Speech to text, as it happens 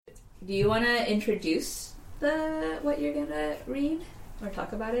do you want to introduce what you're going to read or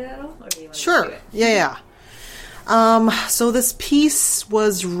talk about it at all? Or do you want to Sure. do it? Yeah. So this piece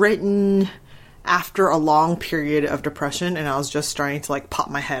was written after a long period of depression, and I was just starting to like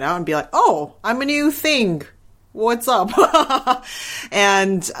pop my head out and be like, oh, I'm a new thing. What's up?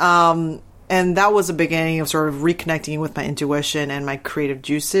 And that was the beginning of sort of reconnecting with my intuition and my creative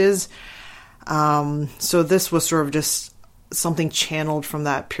juices. So this was sort of just something channeled from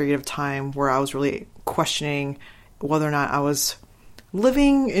that period of time where I was really questioning whether or not I was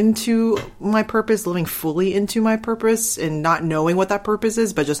living into my purpose, living fully into my purpose, and not knowing what that purpose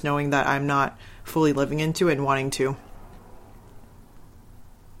is, but just knowing that I'm not fully living into it and wanting to.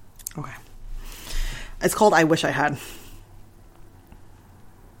 Okay. It's called I Wish I Had.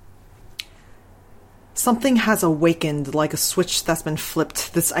 Something has awakened like a switch that's been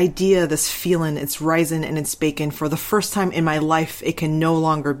flipped. This idea, this feeling, it's rising and it's baking. For the first time in my life, it can no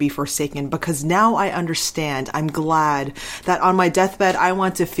longer be forsaken, because now I understand. I'm glad that on my deathbed, I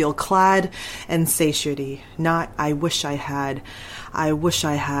want to feel clad and satiety. Not I wish I had. I wish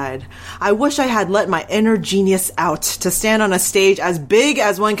I had. I wish I had let my inner genius out to stand on a stage as big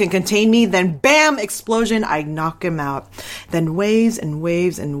as one can contain me. Then bam, explosion, I knock him out. Then waves and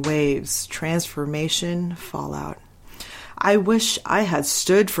waves and waves. Transformation, fallout. I wish I had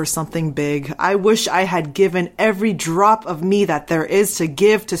stood for something big. I wish I had given every drop of me that there is to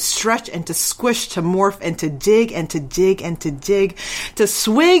give, to stretch and to squish, to morph and to dig and to dig and to dig, to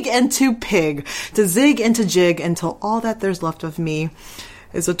swig and to pig, to zig and to jig until all that there's left of me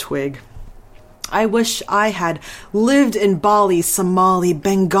is a twig. I wish I had lived in Bali, Somali,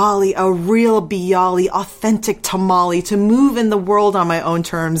 Bengali, a real Bialy, authentic tamale, to move in the world on my own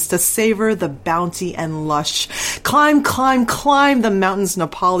terms, to savor the bounty and lush. Climb, climb, climb the mountains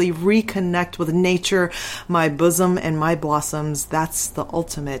Nepali, reconnect with nature, my bosom and my blossoms. That's the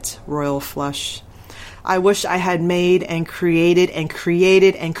ultimate royal flush. I wish I had made and created and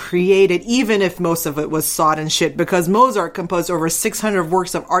created and created, even if most of it was sodden shit, because Mozart composed over 600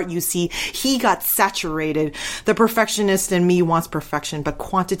 works of art, you see. He got saturated. The perfectionist in me wants perfection, but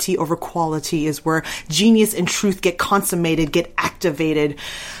quantity over quality is where genius and truth get consummated, get activated.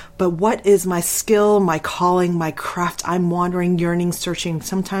 But what is my skill, my calling, my craft? I'm wandering, yearning, searching.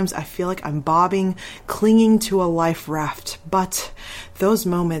 Sometimes I feel like I'm bobbing, clinging to a life raft. But those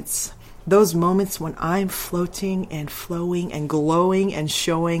moments when I'm floating and flowing and glowing and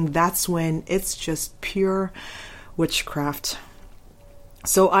showing, that's when it's just pure witchcraft.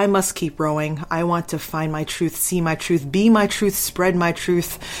 So I must keep rowing. I want to find my truth, see my truth, be my truth, spread my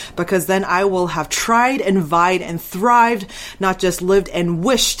truth, because then I will have tried and vied and thrived, not just lived and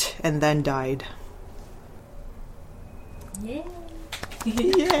wished and then died. Yay.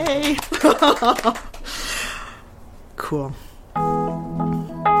 Yay. Cool.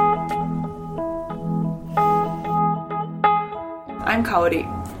 I'm Kaori.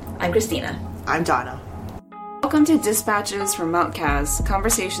 I'm Christina. I'm Donna. Welcome to Dispatches from Mount Kaz,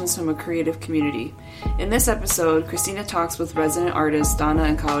 conversations from a creative community. In this episode, Christina talks with resident artists Donna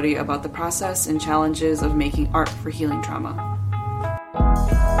and Kaori about the process and challenges of making art for healing trauma.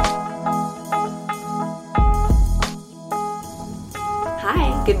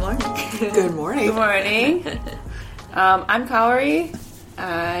 Hi, good morning. Good morning. Good morning. I'm Kaori.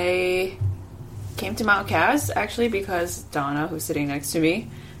 I came to Mount Kaz actually because Donna, who's sitting next to me,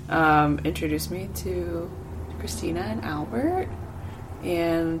 introduced me to Christina and Albert.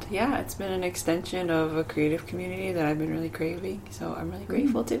 And yeah, it's been an extension of a creative community that I've been really craving. So I'm really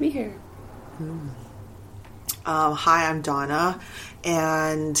grateful to be here. Hi, I'm Donna,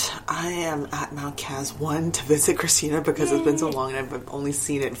 and I am at Mount Kaz 1 to visit Christina because it's been so long and I've only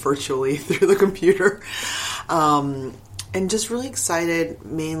seen it virtually through the computer. And just really excited,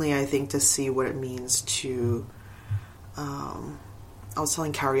 mainly, I think, to see what it means to, I was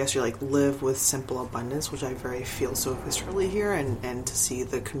telling Kaori yesterday, like, live with simple abundance, which I very feel so viscerally here, and to see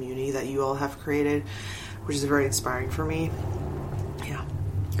the community that you all have created, which is very inspiring for me. Yeah.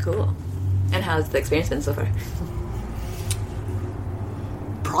 Cool. And how's the experience been so far?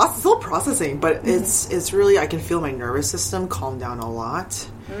 Still processing, but it's really, I can feel my nervous system calm down a lot.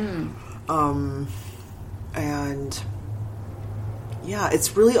 And yeah,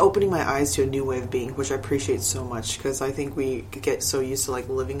 it's really opening my eyes to a new way of being, which I appreciate so much, because I think we get so used to like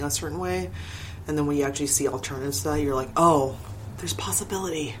living a certain way, and then when you actually see alternatives to that, you're like, oh, there's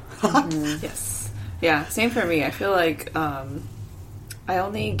possibility. Yes. Yeah, same for me. I feel like I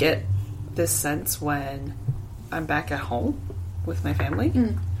only get this sense when I'm back at home with my family.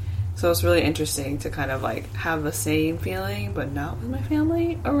 So it's really interesting to kind of like have the same feeling, but not with my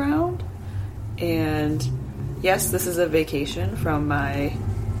family around. And yes, this is a vacation from my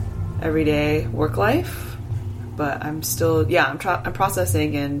everyday work life, but I'm still, I'm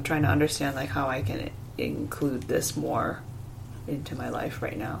processing and trying to understand like how I can include this more into my life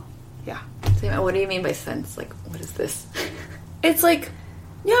right now. Yeah. So what do you mean by sense? Like, what is this? It's like,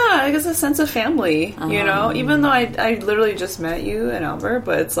 I guess a sense of family, you know, even though I literally just met you and Albert,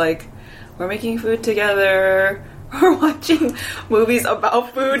 but it's like, we're making food together, we're watching movies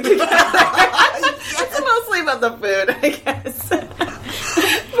about food together. It's mostly about the food, I guess.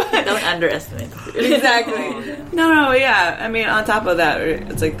 But don't underestimate the food. Exactly. No, yeah. I mean, on top of that,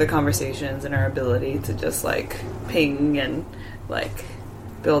 it's like the conversations and our ability to just like ping and like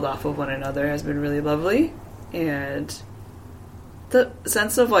build off of one another has been really lovely. And the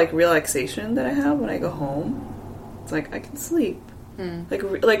sense of like relaxation that I have when I go home, it's like I can sleep.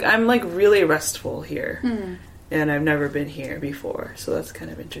 Like I'm like really restful here. And I've never been here before, so that's kind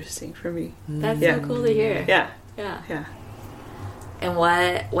of interesting for me. That's so cool to hear. Yeah. And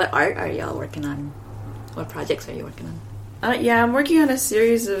what art are y'all working on? What projects are you working on? I'm working on a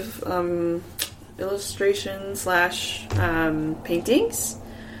series of illustrations / paintings,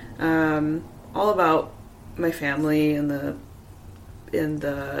 all about my family and the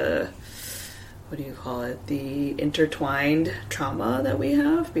what do you call it? The intertwined trauma that we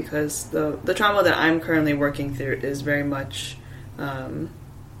have, because the trauma that I'm currently working through is very much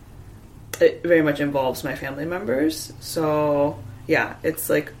it very much involves my family members. So yeah, it's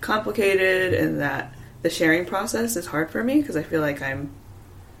like complicated in that the sharing process is hard for me because I feel like I'm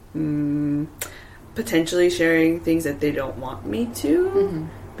potentially sharing things that they don't want me to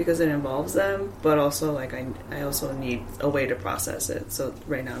because it involves them, but also like I also need a way to process it. So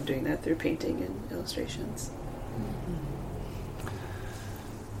right now I'm doing that through painting and illustrations.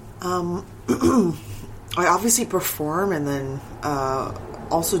 I obviously perform and then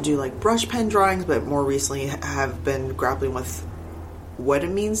also do like brush pen drawings, but more recently have been grappling with what it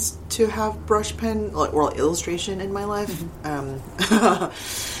means to have brush pen or illustration in my life.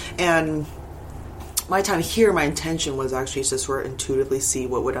 And my time here, my intention was actually to sort of intuitively see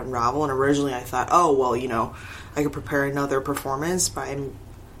what would unravel. And originally I thought, I could prepare another performance, but I'm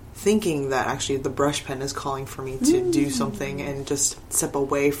thinking that actually the brush pen is calling for me to do something and just step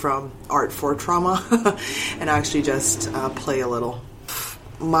away from art for trauma and actually just play a little.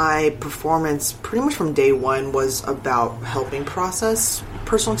 My performance pretty much from day one was about helping process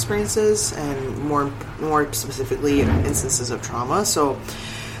personal experiences and more specifically instances of trauma. So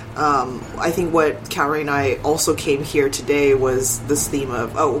I think what Kaori and I also came here today was this theme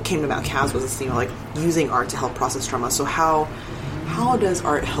of, came to Mount Cas was this theme of like using art to help process trauma. So how does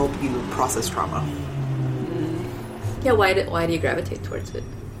art help you process trauma? Yeah, why do you gravitate towards it?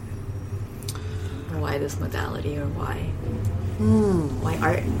 Or why this modality, or why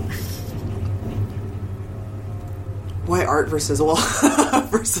art? Why art versus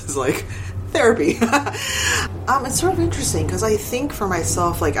like therapy? It's sort of interesting because I think for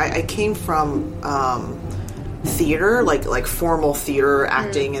myself, like I came from theater, like formal theater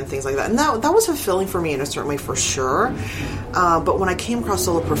acting and things like that, and that was fulfilling for me in a certain way for sure. But when I came across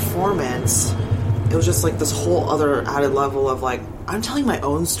solo performance, it was just like this whole other added level of like I'm telling my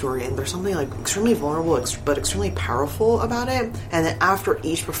own story, and there's something like extremely vulnerable but extremely powerful about it. And then after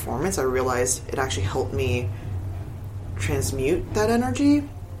each performance, I realized it actually helped me transmute that energy.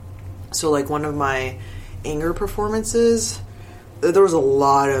 So like one of my anger performances, there was a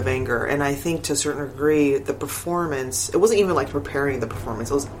lot of anger, and I think to a certain degree the performance, it wasn't even like preparing the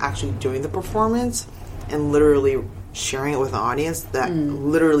performance, it was actually doing the performance and literally sharing it with an audience that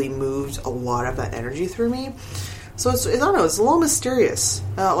literally moved a lot of that energy through me. So I don't know, it's a little mysterious.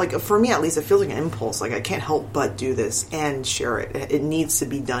 Like for me at least, it feels like an impulse. Like I can't help but do this and share it. It needs to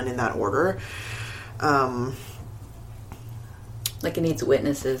be done in that order. Like it needs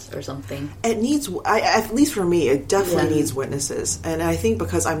witnesses or something. It needs, at least for me, it definitely needs witnesses. And I think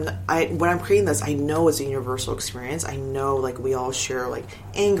because when I'm creating this, I know it's a universal experience. I know like we all share like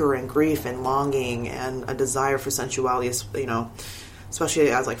anger and grief and longing and a desire for sensuality, especially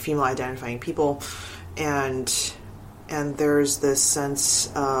as like female identifying people. And there's this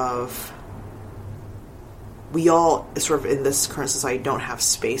sense of we all sort of in this current society don't have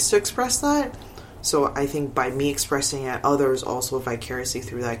space to express that. So I think by me expressing it, others also vicariously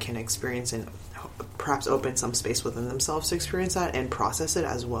through that can experience and perhaps open some space within themselves to experience that and process it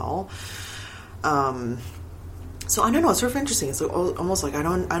as well. So I don't know, it's sort of interesting. It's like almost like I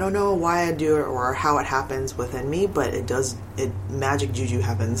don't know why I do it or how it happens within me, but magic juju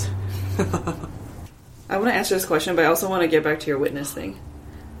happens. I want to answer this question, but I also want to get back to your witness thing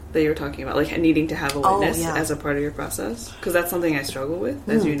that you were talking about, like needing to have a witness as a part of your process, because that's something I struggle with,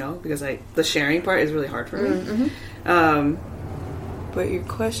 as you know, because the sharing part is really hard for me. But your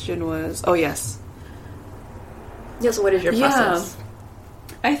question was, oh yes. Yeah, so what is your process?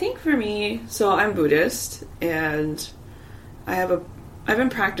 I think for me, so I'm Buddhist, and I've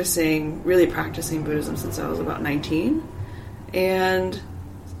been really practicing Buddhism since I was about 19, and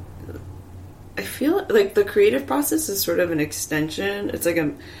I feel like the creative process is sort of an extension. It's like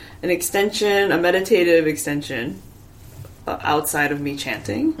an extension, a meditative extension outside of me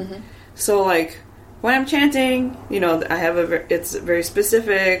chanting. Mm-hmm. So like when I'm chanting, I have it's very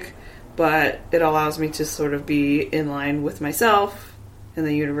specific, but it allows me to sort of be in line with myself and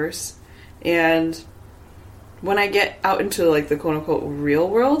the universe. And when I get out into like the quote unquote real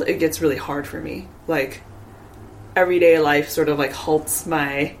world, it gets really hard for me. Like everyday life sort of like halts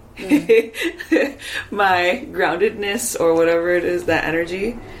my my groundedness or whatever it is, that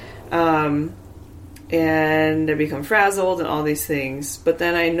energy. And I become frazzled and all these things. But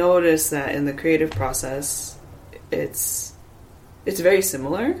then I notice that in the creative process, it's very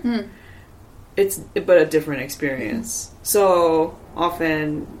similar. But a different experience. So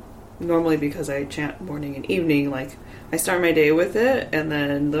often, normally because I chant morning and evening, like I start my day with it, and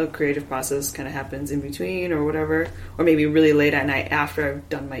then the creative process kind of happens in between or whatever, or maybe really late at night after I've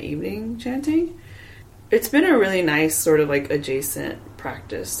done my evening chanting. It's been a really nice sort of like adjacent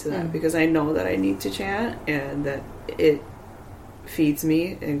practice to that, because I know that I need to chant and that it feeds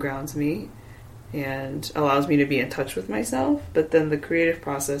me and grounds me and allows me to be in touch with myself. But then the creative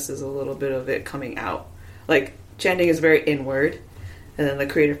process is a little bit of it coming out. Like chanting is very inward, and then the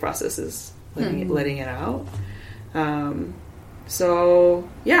creative process is letting it out. So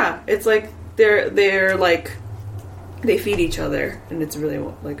yeah, it's like they're like they feed each other, and it's really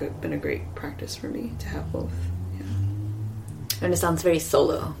like been a great practice for me to have both. Yeah. And it sounds very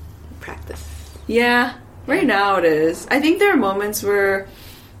solo practice. Yeah, right now it is. I think there are moments where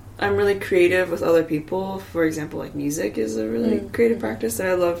I'm really creative with other people. For example, like music is a really creative practice that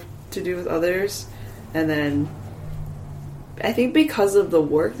I love to do with others. And then I think because of the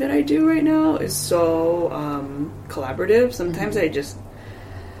work that I do right now is so collaborative, sometimes I just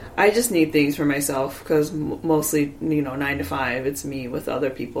need things for myself, because mostly, 9 to 5, it's me with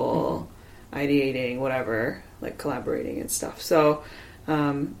other people, ideating, whatever, like collaborating and stuff. So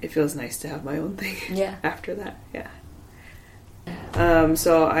it feels nice to have my own thing after that. Yeah.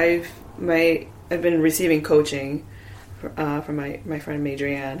 So I've been receiving coaching from my friend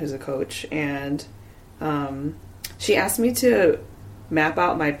Madrianne, who's a coach, and she asked me to map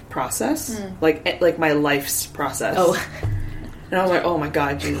out my process, like my life's process. Oh. And I was like, oh my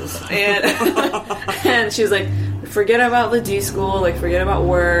God, Jesus. And she was like, forget about the D school, like forget about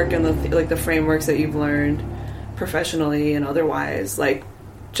work and the frameworks that you've learned professionally and otherwise, like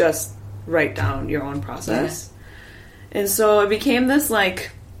just write down your own process. Yeah. And so it became this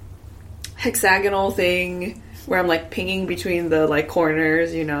like hexagonal thing where I'm like pinging between the like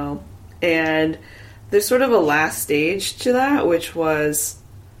corners, and there's sort of a last stage to that, which was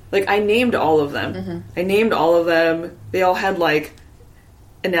like I named all of them. They all had like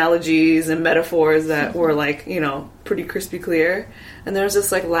analogies and metaphors that were like, pretty crispy clear. And there was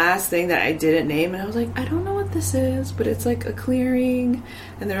this like last thing that I didn't name, and I was like, I don't know what this is, but it's like a clearing,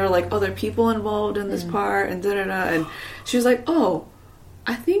 and there are like other people involved in this part, and da-da-da. And she was like, oh,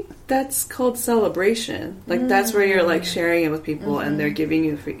 I think that's called celebration. Like that's where you're like sharing it with people, and they're giving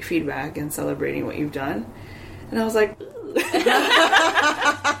you feedback and celebrating what you've done. And I was like,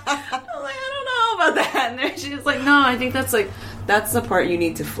 I don't know about that. And then she was like, no, I think that's the part you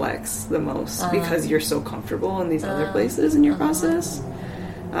need to flex the most, because you're so comfortable in these other places in your process.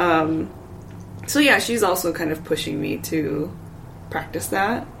 So yeah, she's also kind of pushing me to practice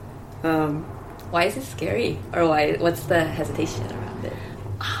that. Why is it scary? Or what's the hesitation around it?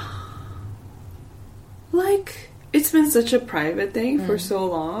 Like, it's been such a private thing for so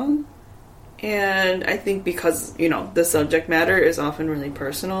long. And I think because, the subject matter is often really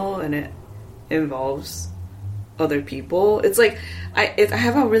personal and it involves other people. It's like, I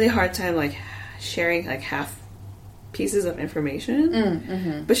have a really hard time, like, sharing, like, half pieces of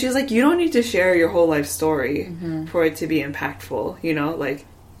information. But she's like, you don't need to share your whole life story for it to be impactful, Like,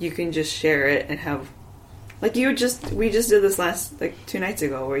 you can just share it and have... Like, we just did this last, 2 nights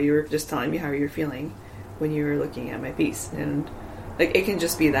ago, where you were just telling me how you're feeling when you were looking at my piece. And... like, it can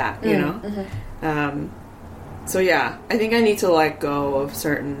just be that, So, yeah, I think I need to let go of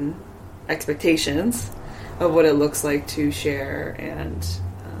certain expectations of what it looks like to share and,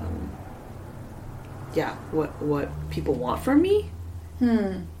 what people want from me.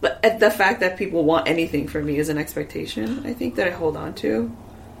 But the fact that people want anything from me is an expectation, I think, that I hold on to.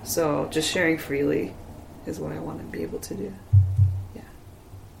 So, just sharing freely is what I want to be able to do.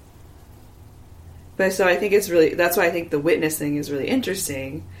 But so I think that's why I think the witness thing is really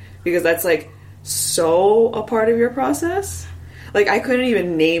interesting, because that's like so a part of your process. Like, I couldn't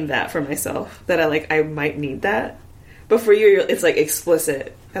even name that for myself, that I might need that. But for you, it's like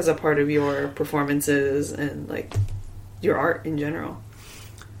explicit as a part of your performances and like your art in general.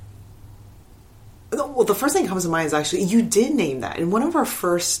 Well, the first thing that comes to mind is actually, you did name that. In one of our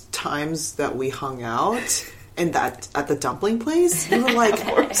first times that we hung out, and that at the dumpling place, you were like,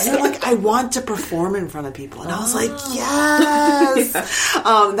 I want to perform in front of people. And I was like, yes!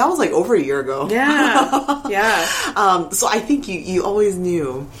 That was like over a year ago. Yeah. Yeah. So I think you always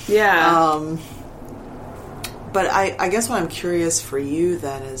knew. Yeah. But I guess what I'm curious for you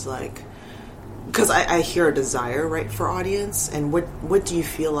then is like, because I hear a desire, right, for audience, and what do you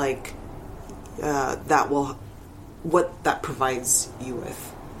feel like what that provides you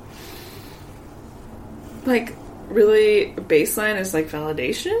with? Like, really, baseline is like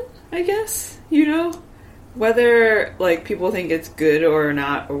validation, I guess, you know? Whether like people think it's good or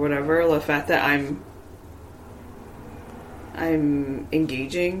not or whatever, the fact that I'm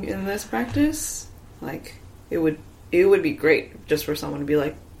engaging in this practice, like, it would be great just for someone to be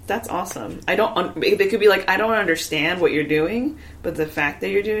like, that's awesome. They could be like, I don't understand what you're doing, but the fact that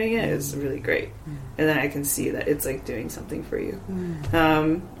you're doing it is really great. And then I can see that it's like doing something for you.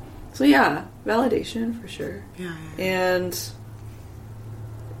 So yeah, validation for sure. Yeah. And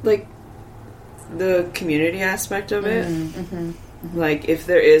like the community aspect of it. Like, if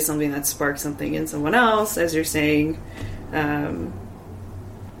there is something that sparks something in someone else, as you're saying,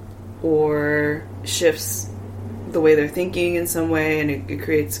 or shifts the way they're thinking in some way, and it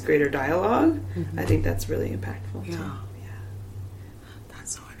creates greater dialogue, I think that's really impactful too. Yeah.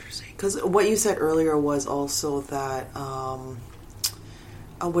 That's so interesting. Because what you said earlier was also that,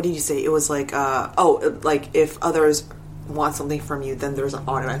 what did you say? It was like, like if others want something from you, then there's an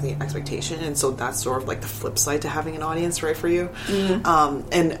automatic expectation, and so that's sort of like the flip side to having an audience, right, for you.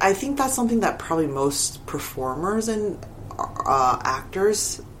 And I think that's something that probably most performers and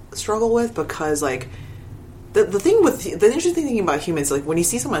actors struggle with, because like the interesting thing about humans, like when you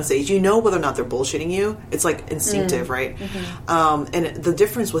see someone on stage, you know whether or not they're bullshitting you. It's like instinctive, right? And the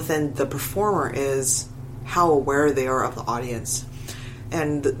difference within the performer is how aware they are of the audience.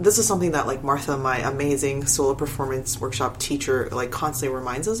 And this is something that, like, Martha, my amazing solo performance workshop teacher, like, constantly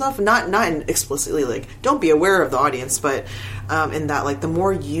reminds us of. Not in explicitly, like, don't be aware of the audience, but in that, like, the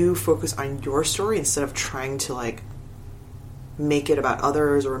more you focus on your story instead of trying to, like, make it about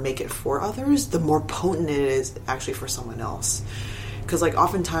others or make it for others, the more potent it is actually for someone else. Because, like,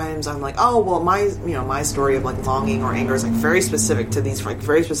 oftentimes I'm like, oh, well, my story of, like, longing or anger is, like, very specific to these, like,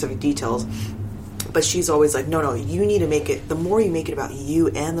 very specific details. But she's always like, no, you need to make it, the more you make it about you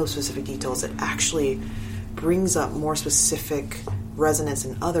and those specific details, it actually brings up more specific resonance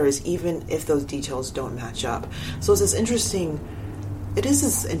in others, even if those details don't match up. So it is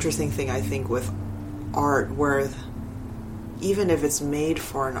this interesting thing, I think, with art, where even if it's made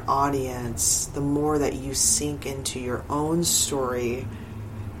for an audience, the more that you sink into your own story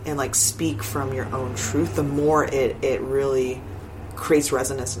and, like, speak from your own truth, the more it really creates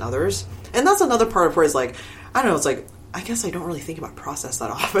resonance in others. And that's another part of where it's like, I don't know, it's like, I guess I don't really think about process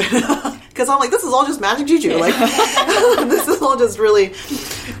that often. Because I'm like, this is all just magic juju. Like, this is all just really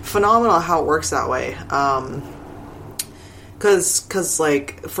phenomenal how it works that way. Because,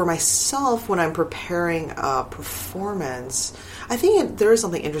 like, for myself, when I'm preparing a performance, I think there is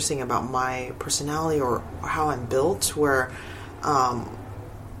something interesting about my personality or how I'm built, where,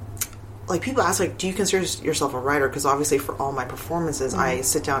 like, people ask, like, do you consider yourself a writer? Because obviously for all my performances, I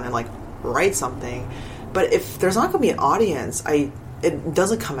sit down and, like, write something. But if there's not going to be an audience, it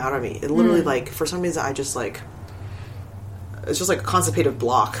doesn't come out of me. It literally, like, for some reason, I just, like, it's just like a constipated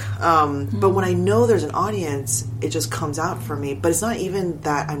block. But when I know there's an audience, it just comes out for me. But it's not even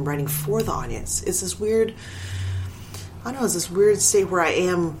that I'm writing for the audience. It's this weird, I don't know, it's this weird state where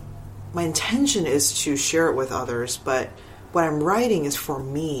my intention is to share it with others, but what I'm writing is for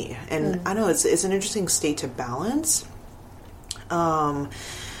me. And I know it's an interesting state to balance.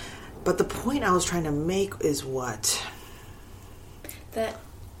 But the point I was trying to make is what? That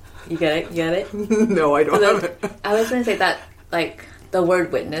you get it? No, I don't have it. I was going to say that, like, the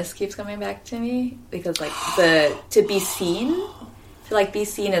word witness keeps coming back to me, because, like, to be seen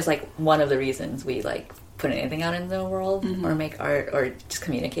is, like, one of the reasons we, like, put anything out in the world or make art or just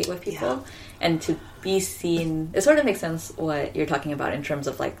communicate with people. Yeah. And to be seen, it sort of makes sense what you're talking about in terms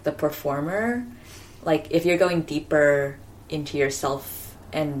of, like, the performer. Like, if you're going deeper into yourself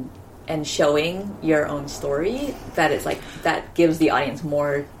and showing your own story, that is, like, that gives the audience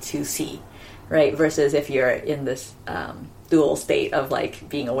more to see, right? Versus if you're in this dual state of like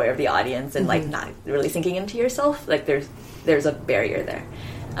being aware of the audience and like not really sinking into yourself. Like there's a barrier there.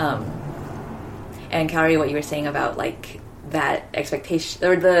 And Kaori, what you were saying about like that expectation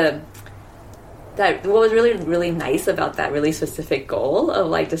or what was really, really nice about that really specific goal of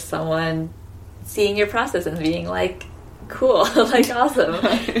like just someone seeing your process and being like, cool, like awesome.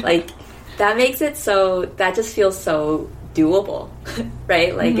 Like that makes it so, that just feels so doable,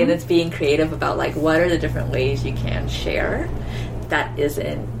 right? Like, and it's being creative about like, what are the different ways you can share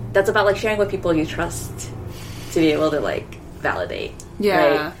that's about like sharing with people you trust to be able to like validate.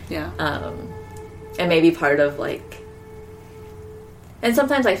 Yeah. Right? Yeah. And maybe part of like, and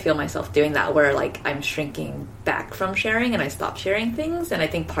sometimes I feel myself doing that where like I'm shrinking back from sharing and I stop sharing things, and I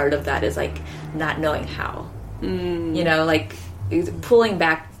think part of that is like not knowing how. You know, like pulling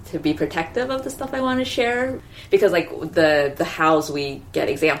back to be protective of the stuff I want to share, because like the hows we get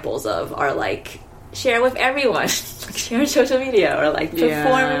examples of are like share with everyone, like share on social media, or like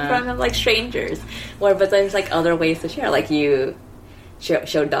perform in front of like strangers, but there's like other ways to share, like you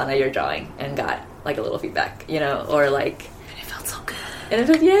showed Donna your drawing and got like a little feedback, you know, or like It felt so good. and it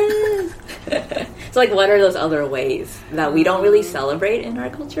was yes. So like, what are those other ways that we don't really celebrate in our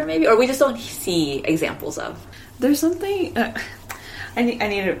culture, maybe, or we just don't see examples of? There's something. I need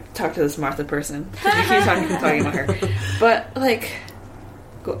to talk to this Martha person. Keep talking about her. But like,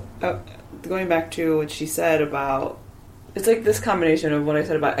 going back to what she said about, it's like this combination of what I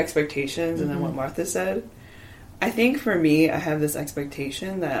said about expectations and then what Martha said. I think for me, I have this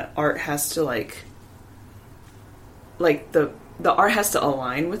expectation that art has to like the art has to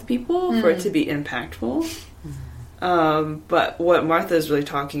align with people for it to be impactful. But what Martha is really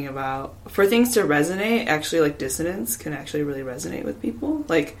talking about, for things to resonate, actually like dissonance can actually really resonate with people.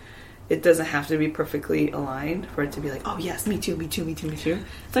 Like, it doesn't have to be perfectly aligned for it to be like, oh yes, me too, me too, me too, me too.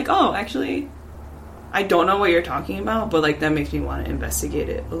 It's like, oh, actually, I don't know what you're talking about, but like that makes me want to investigate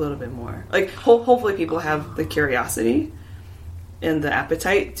it a little bit more. Like, hopefully people have the curiosity and the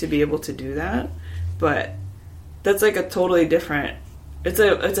appetite to be able to do that. But that's like a totally different, it's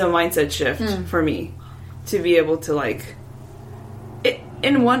a mindset shift for me. To be able to like,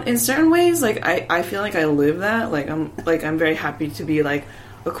 in certain ways, like I feel like I live that. Like I'm very happy to be like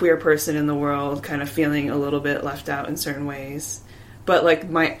a queer person in the world, kind of feeling a little bit left out in certain ways. But like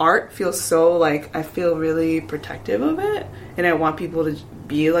my art feels so like, I feel really protective of it, and I want people to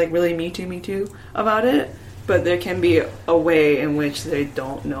be like really me too about it. But there can be a way in which they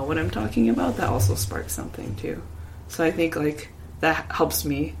don't know what I'm talking about that also sparks something too. So I think like that helps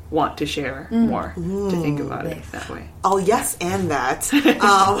me want to share more, to think about it that way. Oh, yes, and that.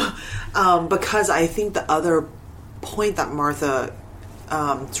 Because I think the other point that Martha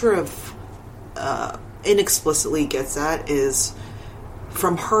sort of inexplicitly gets at is,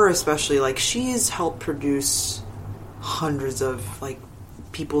 from her especially, like, she's helped produce hundreds of, like,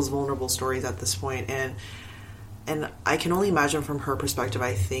 people's vulnerable stories at this point, and I can only imagine from her perspective,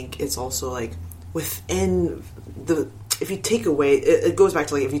 I think it's also, like, within the... If you take away, it goes back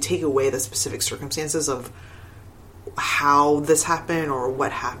to like, if you take away the specific circumstances of how this happened or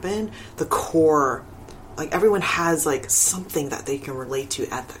what happened, the core, like everyone has like something that they can relate to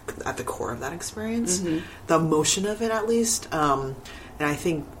at the core of that experience, the emotion of it at least. And I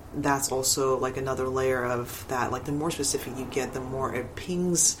think that's also like another layer of that. Like the more specific you get, the more it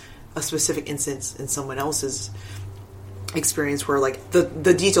pings a specific instance in someone else's experience where like the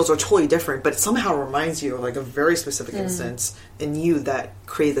details are totally different, but it somehow reminds you of like a very specific instance in you that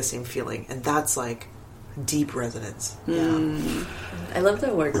create the same feeling, and that's like deep resonance. I love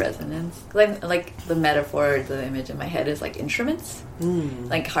the word resonance. Like the metaphor, the image in my head is like instruments,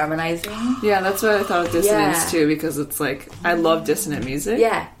 like harmonizing. Yeah, that's what I thought of dissonance too, because it's like I love dissonant music.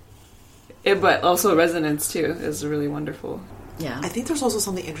 But also resonance too is really wonderful. I think there's also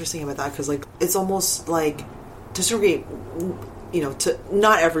something interesting about that, because like it's almost like, to sort of, you know,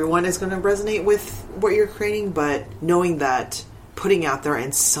 not everyone is going to resonate with what you're creating, but knowing that putting out there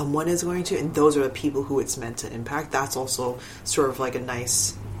and someone is going to, and those are the people who it's meant to impact, that's also sort of like a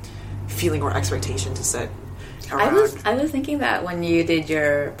nice feeling or expectation to set around. I was thinking that when you did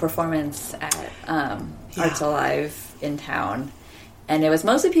your performance at Arts Alive in town, and it was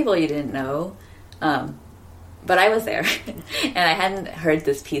mostly people you didn't know, but I was there, and I hadn't heard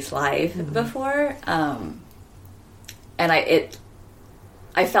this piece live before, and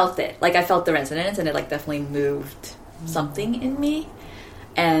I felt it. Like, I felt the resonance, and it, like, definitely moved something in me.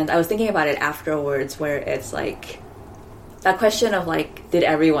 And I was thinking about it afterwards, where it's, like, that question of, like, did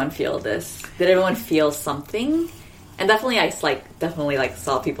everyone feel this? Did everyone feel something? And definitely, I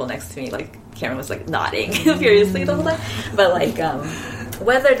saw people next to me, like, Cameron was, like, nodding furiously the whole time. But, like,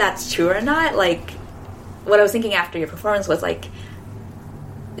 whether that's true or not, like, what I was thinking after your performance was like,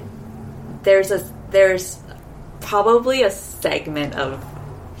 there's probably a segment of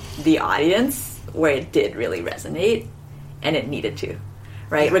the audience where it did really resonate, and it needed to,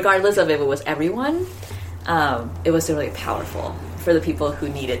 right? Yeah. Regardless of if it was everyone, it was really powerful for the people who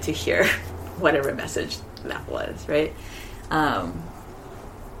needed to hear whatever message that was, right? And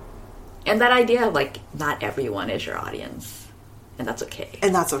that idea of like, not everyone is your audience, and that's okay.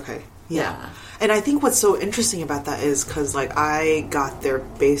 And that's okay. Yeah. And I think what's so interesting about that is because, like, I got there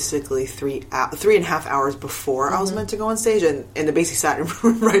basically 3.5 hours before I was meant to go on stage, and I basically sat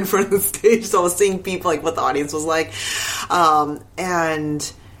right in front of the stage, so I was seeing people, like, what the audience was like.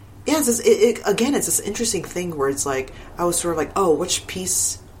 And, yeah, it's this interesting thing where it's like, I was sort of like, oh, which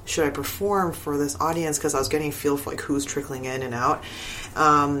piece should I perform for this audience? Because I was getting a feel for, like, who's trickling in and out.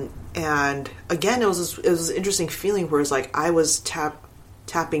 And, again, it was this interesting feeling where it's like, I was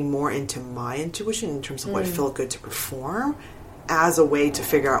tapping more into my intuition in terms of what felt good to perform as a way to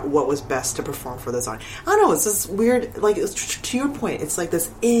figure out what was best to perform for this audience. I don't know, it's this weird, like, to your point, it's like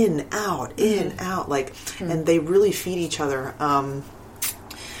this in, out, like, and they really feed each other.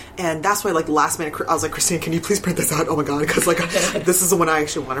 And that's why, like, last minute, I was like, Christina, can you please print this out? Oh my God, because, like, this is the one I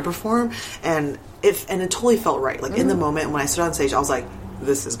actually want to perform. And it totally felt right. Like, in the moment when I stood on stage, I was like,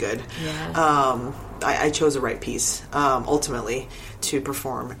 this is good. Yeah. I chose the right piece, ultimately, to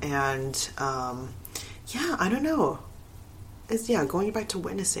perform. And, I don't know. It's, going back to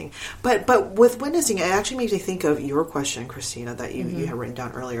witnessing. But with witnessing, it actually makes me think of your question, Christina, that you had written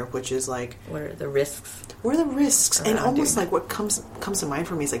down earlier, which is like... What are the risks? What are the risks? And almost like what comes to mind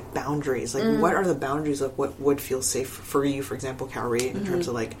for me is like boundaries. Like, what are the boundaries of what would feel safe for you, for example, Kaori, in terms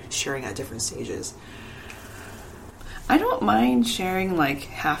of like sharing at different stages? I don't mind sharing like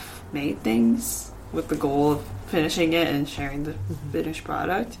half-made things with the goal of finishing it and sharing the finished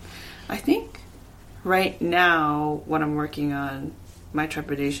product. I think right now what I'm working on, my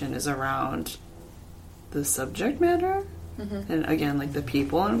trepidation is around the subject matter and again, like the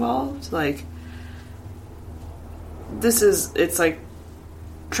people involved. Like, it's like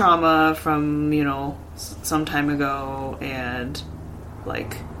trauma from, some time ago, and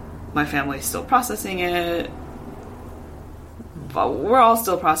like my family's still processing it. But we're all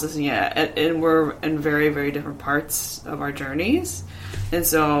still processing it, and we're in very, very different parts of our journeys. And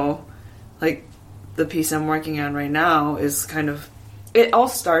so, like, the piece I'm working on right now is kind of... It all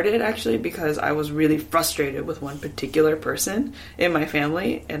started, actually, because I was really frustrated with one particular person in my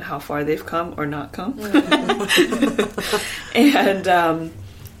family and how far they've come or not come. And,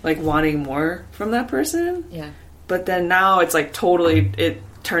 like, wanting more from that person. Yeah. But then now it's, like, totally... It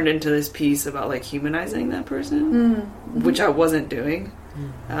turned into this piece about like humanizing that person, which I wasn't doing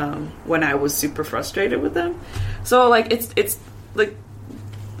when I was super frustrated with them. So like it's like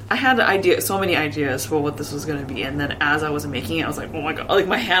I had so many ideas for what this was going to be, and then as I was making it, I was like, oh my God, like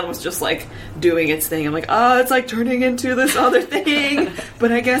my hand was just like doing its thing. I'm like, oh, it's like turning into this other thing,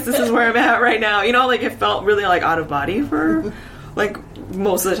 but I guess this is where I'm at right now. Like it felt really like out of body for like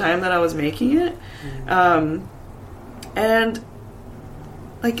most of the time that I was making it, and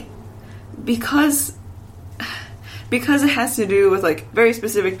like, because it has to do with, like, very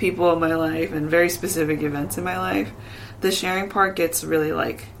specific people in my life and very specific events in my life, the sharing part gets really,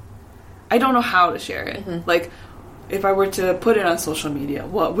 like, I don't know how to share it. Like, if I were to put it on social media,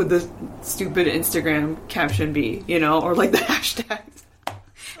 what would the stupid Instagram caption be, Or, like, the hashtag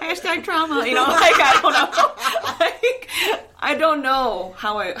trauma, like, I don't know. Like, I don't know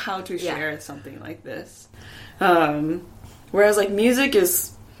how to share something like this. Whereas, like, music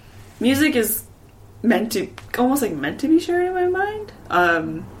is meant to be shared in my mind.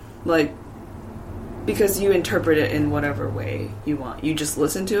 Like, because you interpret it in whatever way you want. You just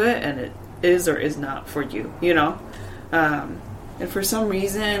listen to it, and it is or is not for you, And for some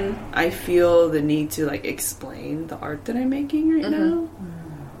reason, I feel the need to, like, explain the art that I'm making right now.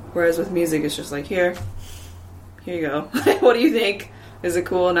 Whereas with music, it's just like, here you go. What do you think? Is it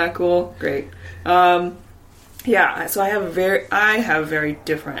cool? Not cool? Great. Yeah, so I have very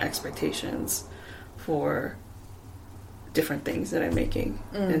different expectations for different things that I'm making,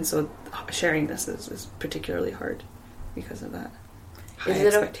 and so sharing this is particularly hard because of that high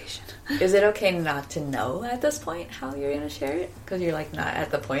expectation. Is it okay not to know at this point how you're going to share it? Because you're like not at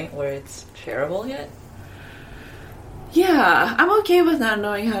the point where it's shareable yet? Yeah, I'm okay with not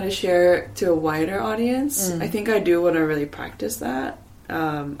knowing how to share it to a wider audience. I think I do want to really practice that.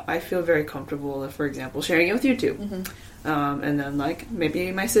 I feel very comfortable, for example, sharing it with YouTube. And then, like,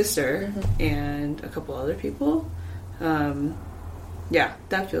 maybe my sister and a couple other people. Yeah,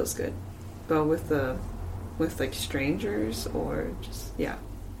 that feels good. But with like, strangers or just,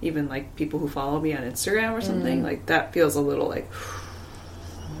 even like people who follow me on Instagram or something, like that feels a little like.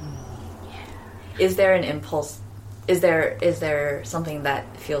 Is there an impulse? Is there something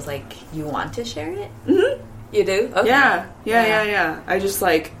that feels like you want to share it? Mm-hmm. You do? Okay. Yeah. I just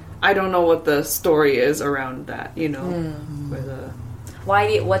like, I don't know what the story is around that, you know. Or the...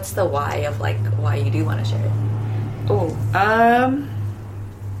 What's the why of like why you do want to share it?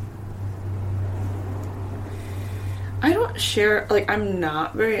 I don't share, like, I'm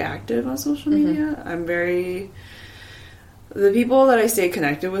not very active on social media. I'm very, the people that I stay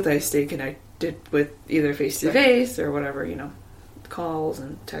connected with with either face to face or whatever, you know, calls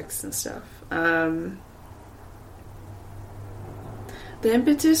and texts and stuff. The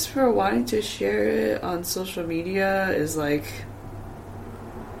impetus for wanting to share it on social media is like,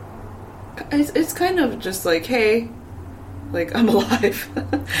 it's kind of just like, hey, like, I'm alive.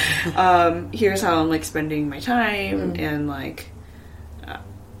 Here's how I'm like spending my time, and like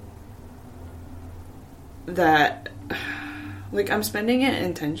that, like, I'm spending it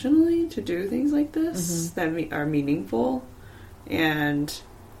intentionally to do things like this that are meaningful, and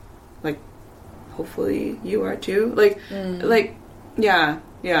like hopefully you are too. Like, yeah.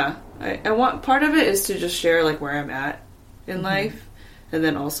 I want, part of it is to just share like where I'm at in life, and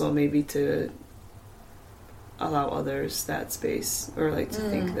then also maybe to allow others that space, or like to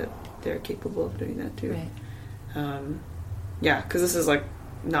think that they're capable of doing that too. Right. Yeah, because this is like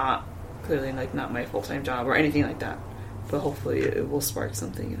not clearly like not my full-time job or anything like that, but hopefully it will spark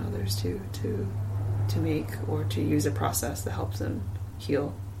something in others too, to make or to use a process that helps them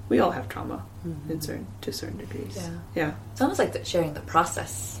heal. We all have trauma to certain degrees. Yeah. It's almost like sharing the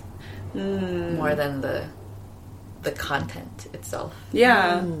process more than the content itself.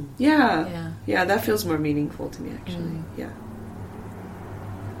 Yeah. That feels more meaningful to me, actually. Yeah.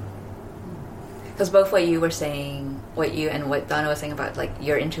 Because both what you were saying, what you and what Donna was saying about like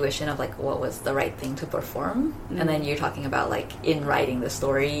your intuition of like what was the right thing to perform, and then you're talking about like in writing the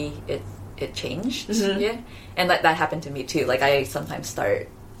story, it changed. Yeah, and that happened to me too. Like I sometimes start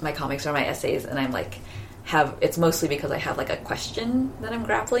my comics or my essays, and I'm like it's mostly because I have like a question that I'm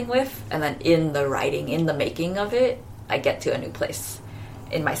grappling with, and then in the writing, in the making of it, I get to a new place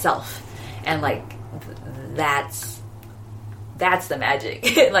in myself, and like that's the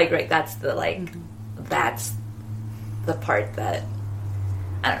magic. Like, right, that's the like that's the part that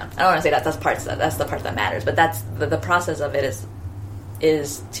I don't know. I don't want to say that's the part that matters, but that's the process of it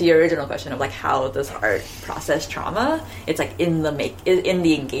is to your original question of like how does art process trauma? It's like in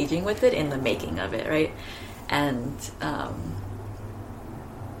the engaging with it, in the making of it, right? And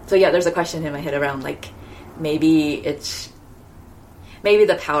so yeah, there's a question in my head around like maybe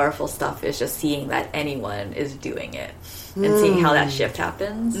the powerful stuff is just seeing that anyone is doing it and seeing how that shift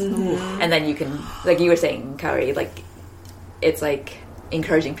happens, and then you can, like you were saying, Kaori, like it's like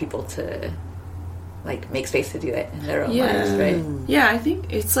encouraging people to like make space to do it in their own lives, right? Yeah, I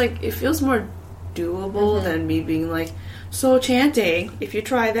think it's like it feels more doable than me being like, so chanting, if you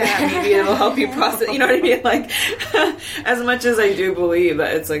try that, maybe it'll help you process, you know what I mean? Like, as much as I do believe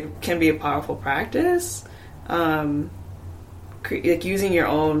that it's like can be a powerful practice, like using your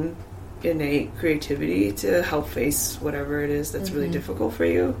own innate creativity to help face whatever it is that's really difficult for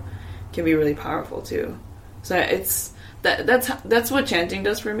you can be really powerful too. So it's that's what chanting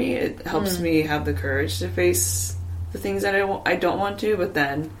does for me. It helps me have the courage to face the things that I don't want to, but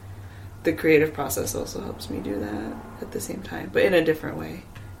then the creative process also helps me do that at the same time, but in a different way.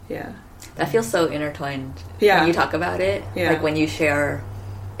 Yeah. That feels so intertwined when you talk about it. Yeah. Like when you share,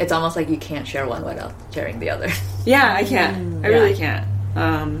 it's almost like you can't share one without sharing the other. Yeah, I can't. I really can't.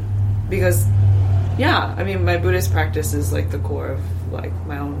 Because, I mean, my Buddhist practice is like the core of like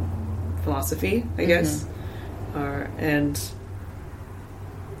my own philosophy, I guess. And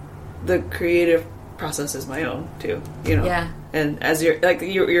the creative process is my own too, you know. Yeah. And as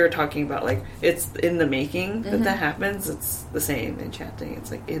you're talking about, like it's in the making that happens. It's the same in chanting.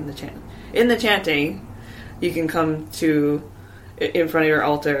 It's like in the chanting, you can come to in front of your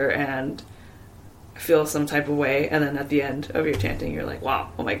altar and feel some type of way, and then at the end of your chanting, you're like,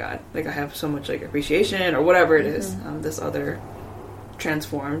 wow, oh my god, like I have so much like appreciation or whatever it is, this other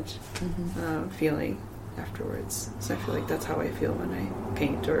transformed feeling afterwards. So I feel like that's how I feel when I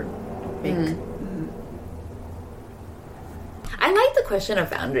paint or make. I like the question of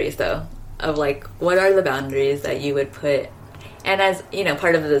boundaries, though, of like, what are the boundaries that you would put, and as, you know,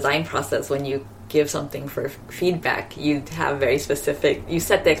 part of the design process, when you give something for feedback, you have very specific, you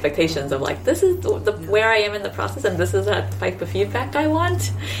set the expectations of like, this is where I am in the process, and this is the type of feedback I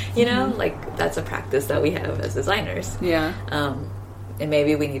want, you know, like that's a practice that we have as designers. Yeah. And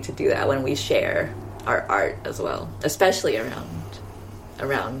maybe we need to do that when we share our art as well, especially around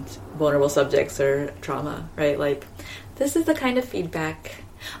around vulnerable subjects or trauma, right? Like, this is the kind of feedback.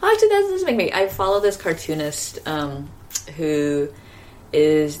 Oh, actually, that doesn't make me. I follow this cartoonist who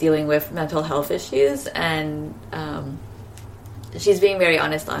is dealing with mental health issues, and she's being very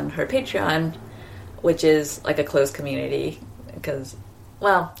honest on her Patreon, which is like a closed community because,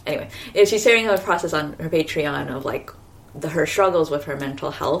 well, anyway, she's sharing her process on her Patreon of like her struggles with her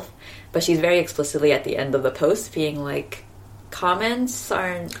mental health, but she's very explicitly at the end of the post being like, comments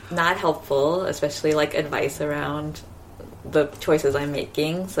are not helpful, especially like advice around the choices I'm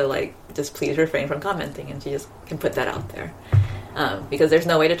making, so like just please refrain from commenting, and she just can put that out there because there's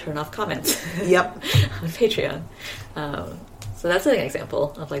no way to turn off comments. Yep. On Patreon. So that's an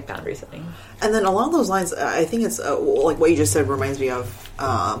example of like boundary setting. And then along those lines, I think it's like what you just said reminds me of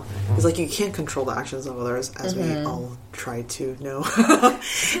is like you can't control the actions of others, as we all try to know.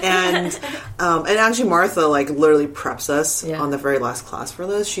 and actually Martha like literally preps us on the very last class for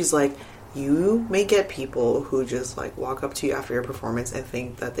this. She's like, you may get people who just like walk up to you after your performance and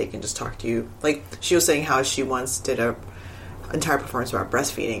think that they can just talk to you. Like she was saying how she once did a entire performance about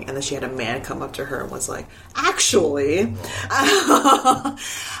breastfeeding, and then she had a man come up to her and was like, actually, and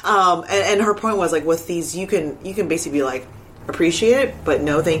her point was like, with these, you can basically be like, appreciate it, but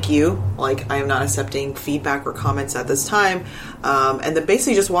no thank you, like I am not accepting feedback or comments at this time, and then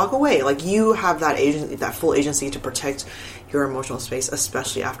basically just walk away. Like you have that full agency to protect your emotional space,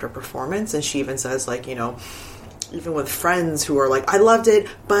 especially after a performance. And she even says like, you know, even with friends who are like, I loved it,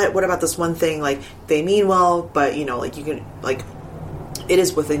 but what about this one thing? Like, they mean well, but, you know, like, you can, like, it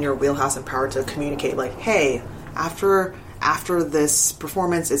is within your wheelhouse and power to communicate, like, hey, after this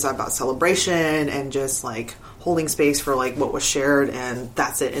performance, it's about celebration and just, like, holding space for, like, what was shared, and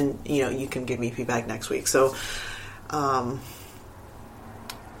that's it. And, you know, you can give me feedback next week. So, yeah.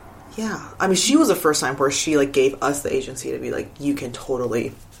 I mean, she was the first time where she, like, gave us the agency to be like, you can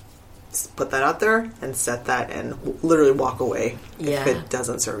totally put that out there and set that and literally walk away if it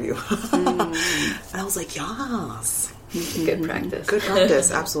doesn't serve you. And I was like, yes. Good practice. Good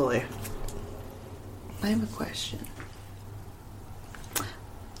practice, absolutely. I have a question.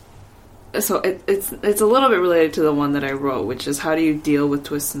 So it's a little bit related to the one that I wrote, which is how do you deal with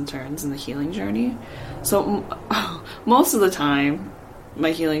twists and turns in the healing journey? So most of the time,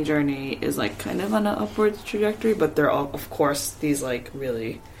 my healing journey is like kind of on an upward trajectory, but there are, of course, these like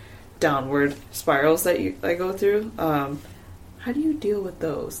really downward spirals that I go through. How do you deal with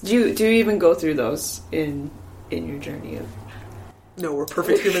those? Do you even go through those in your journey of? No, we're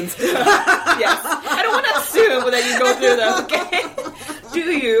perfect humans. Yes, I don't want to assume that you go through them. Okay,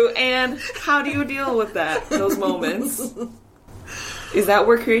 do you? And how do you deal with those moments? Is that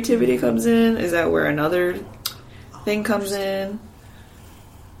where creativity comes in? Is that where another thing comes in?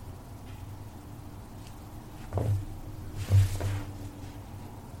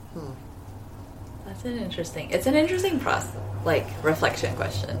 It's an interesting process, like reflection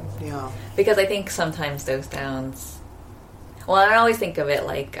question. Yeah. Because I think sometimes those downs, well, I always think of it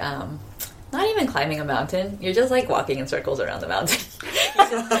like, not even climbing a mountain. You're just like walking in circles around the mountain.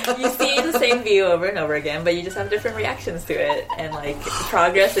 You see the same view over and over again, but you just have different reactions to it. And like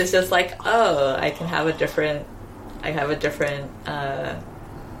progress is just like, oh, I have a different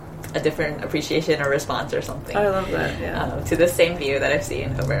appreciation or response or something. I love that, yeah. To the same view that I've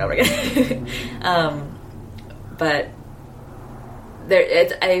seen over and over again. But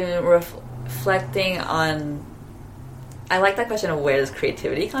I'm reflecting on, I like that question of where does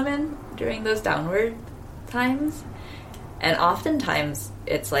creativity come in during those downward times? And oftentimes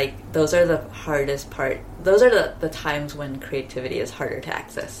it's like, those are the hardest part. Those are the times when creativity is harder to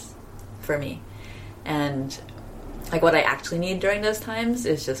access for me. And like what I actually need during those times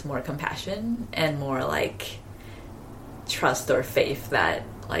is just more compassion and more like trust or faith that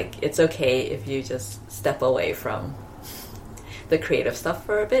like it's okay if you just step away from the creative stuff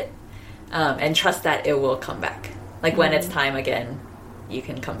for a bit, and trust that it will come back. Like when it's time again, you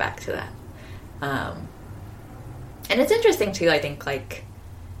can come back to that. And it's interesting too, I think, like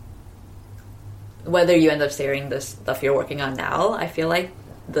whether you end up sharing the stuff you're working on now, I feel like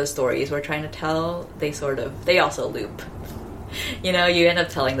the stories we're trying to tell, they also loop. You know, you end up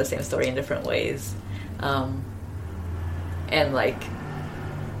telling the same story in different ways. And like,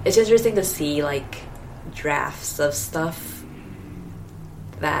 it's interesting to see like drafts of stuff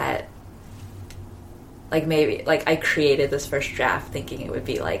that like maybe like I created this first draft thinking it would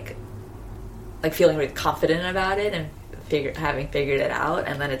be like feeling really confident about it and having figured it out,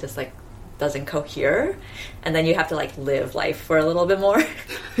 and then it just like doesn't cohere, and then you have to like live life for a little bit more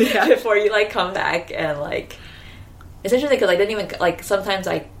before you like come back. And like it's interesting because I didn't even like, sometimes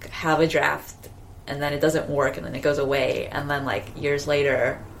I have a draft and then it doesn't work, and then it goes away, and then like years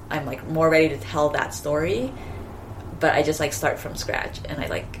later I'm like more ready to tell that story, but I just like start from scratch and I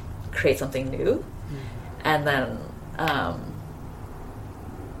like create something new. And then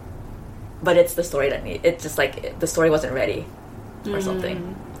but it's the story that it's just like the story wasn't ready or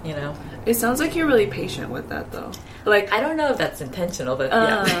something, you know. It sounds like you're really patient with that, though. Like, I don't know if that's intentional, but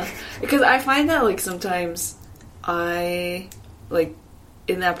yeah. Because I find that, like, sometimes I, like,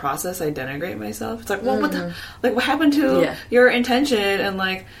 in that process, I denigrate myself. It's like, well, what happened to your intention? And,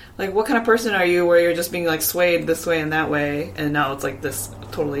 like, what kind of person are you where you're just being, like, swayed this way and that way, and now it's, like, this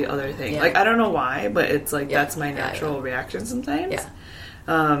totally other thing. Yeah. Like, I don't know why, but it's, like, that's my natural reaction sometimes. Yeah.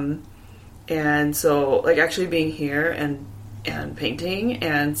 And so, like, actually being here and painting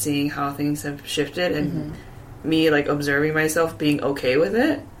and seeing how things have shifted and me like observing myself being okay with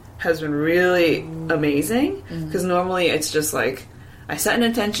it has been really amazing, because normally it's just like I set an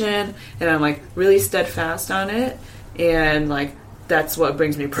intention and I'm like really steadfast on it, and like that's what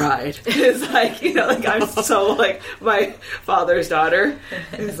brings me pride. It's like, you know, like I'm so like my father's daughter.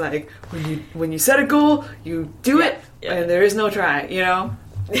 It's like when you set a goal, you do it, and there is no try, you know.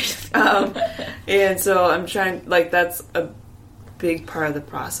 And so I'm trying, like, that's a big part of the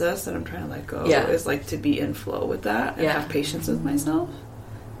process that I'm trying to let go, is like to be in flow with that and have patience with myself.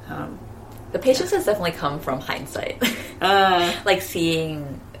 The patience has definitely come from hindsight. Like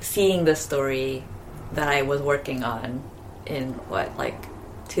seeing the story that I was working on in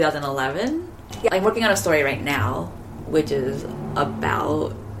 2011. I'm working on a story right now which is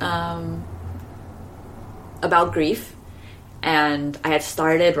about grief. And I had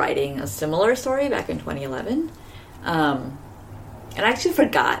started writing a similar story back in 2011. And I actually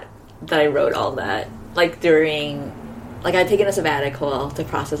forgot that I wrote all that. Like during, like I'd taken a sabbatical to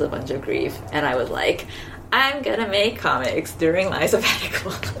process a bunch of grief. And I was like, I'm gonna make comics during my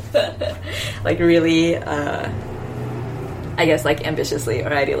sabbatical. Like really, I guess like ambitiously or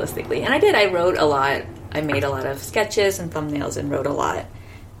idealistically. And I did, I wrote a lot. I made a lot of sketches and thumbnails and wrote a lot.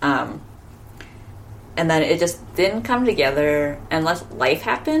 And then it just didn't come together unless life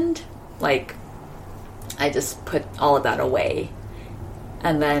happened. Like, I just put all of that away.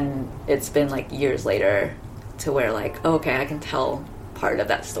 And then it's been, like, years later to where, like, oh, okay, I can tell part of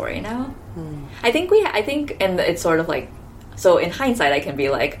that story now. I think, and it's sort of like, so in hindsight, I can be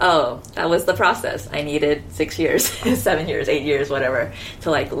like, oh, that was the process. I needed 6 years, 7 years, 8 years, whatever,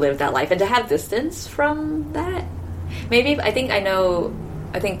 to, like, live that life and to have distance from that. Maybe, I think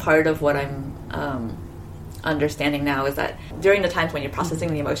part of what I'm understanding now is that during the times when you're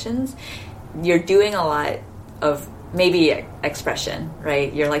processing the emotions, you're doing a lot of maybe expression,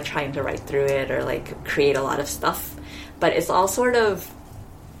 right? You're like trying to write through it or like create a lot of stuff, but it's all sort of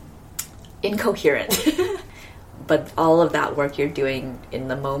incoherent. But all of that work you're doing in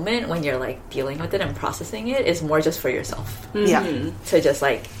the moment when you're like dealing with it and processing it is more just for yourself. To just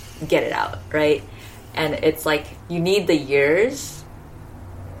like get it out, right? And it's like you need the years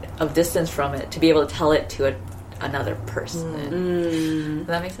of distance from it to be able to tell it to another person. Does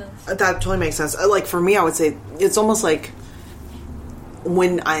that make sense? That totally makes sense. Like for me, I would say it's almost like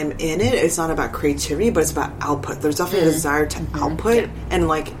when I'm in it, it's not about creativity, but it's about output. There's definitely a desire to output, and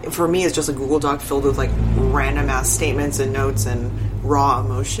like for me, it's just a Google Doc filled with like random ass statements and notes and raw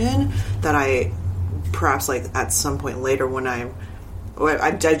emotion that I perhaps like at some point later when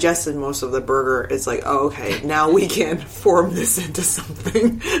I've digested most of the burger, it's like, oh, okay, now we can form this into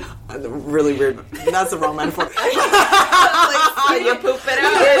something really weird. That's the wrong metaphor. You poop it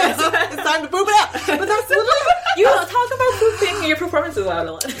out. It's time to poop it out. But that's literally... You talk about pooping your performances out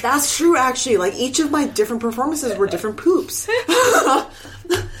a lot. That's true, actually. Like, each of my different performances were different poops. No,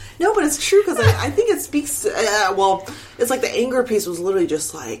 but it's true, because I think it speaks... it's like the anger piece was literally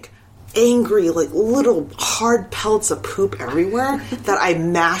just like... angry, like little hard pellets of poop everywhere that I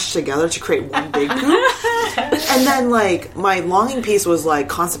mashed together to create one big poop. And then like my longing piece was like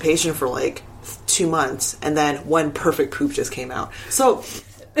constipation for like 2 months, and then one perfect poop just came out. So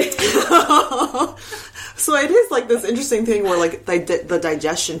so it is like this interesting thing where like the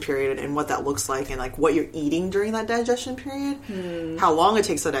digestion period and what that looks like, and like what you're eating during that digestion period, how long it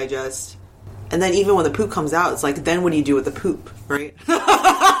takes to digest. And then even when the poop comes out, it's like, then what do you do with the poop, right? There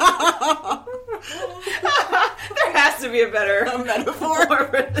has to be a better metaphor.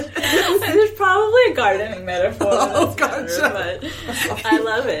 There's probably a gardening metaphor. Oh, gotcha. But I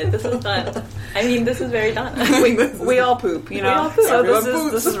love it. This is fun. I mean, this is very Donna. We all poop, you know? We all poop. So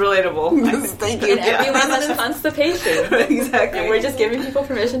this is relatable. Thank you. And everyone has constipation. Exactly. And we're just giving people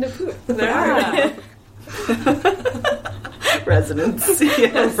permission to poop. There are. Resonance.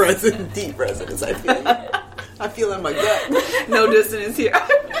 Yes. Deep resonance, I feel. I feel in my gut. No dissonance here.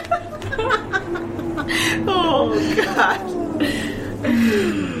 Oh, God.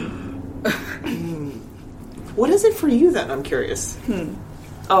 What is it for you then? I'm curious.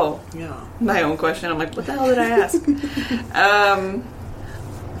 Oh, Yeah. my own question. I'm like, what the hell did I ask?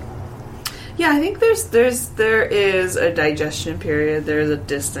 Yeah, I think there is a digestion period. There's a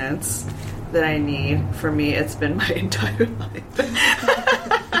distance that I need. For me, it's been my entire life.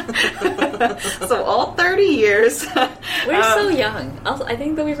 So all 30 years. We're so young. Also, I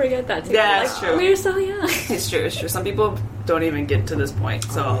think that we forget that too. Yeah, it's true. We're so young. It's true. Some people don't even get to this point.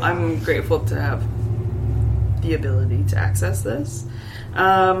 So I'm grateful to have the ability to access this.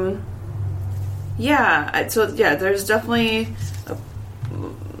 There's definitely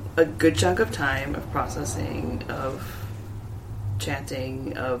a good chunk of time of processing, of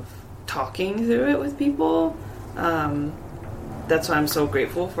chanting, of talking through it with people. That's why I'm so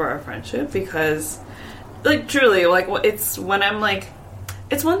grateful for our friendship, because, like, truly, like, it's when I'm like,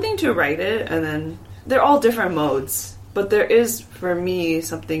 it's one thing to write it, and then they're all different modes, but there is, for me,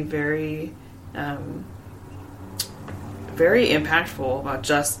 something very, very impactful about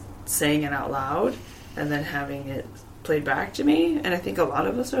just saying it out loud and then having it played back to me. And I think a lot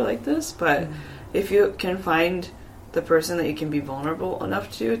of us are like this, but if you can find the person that you can be vulnerable enough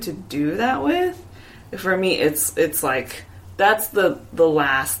to do that with, for me, it's like, that's the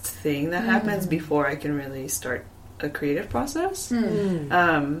last thing that happens before I can really start a creative process.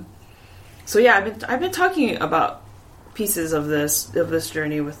 So yeah, I've been talking about pieces of this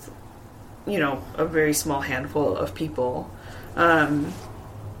journey with, a very small handful of people, and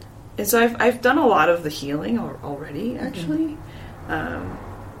so I've done a lot of the healing already. Actually,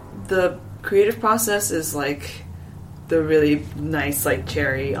 the creative process is like the really nice, like,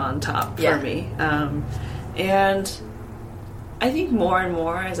 cherry on top for me, and I think more and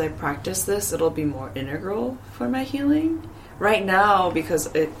more as I practice this, it'll be more integral for my healing. Right now,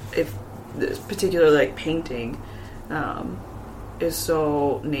 because if this particular, like, painting is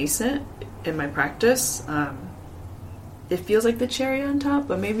so nascent in my practice, it feels like the cherry on top,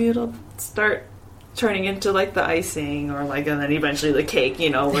 but maybe it'll start turning into, like, the icing, or, like, and then eventually the cake,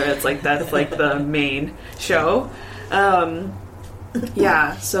 where it's like that's like the main show.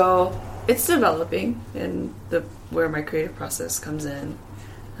 So it's developing in where my creative process comes in.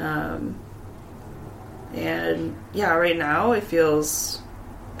 Right now it feels,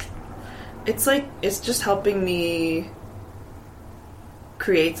 it's like, it's just helping me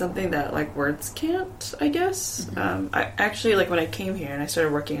create something that, like, words can't, I guess. I actually, like, when I came here and I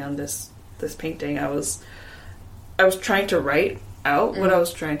started working on this painting, I was trying to write out what I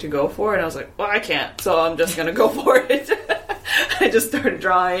was trying to go for, and I was like, well, I can't, so I'm just gonna go for it. I just started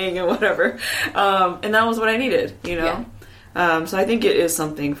drawing and whatever, and that was what I needed, so I think it is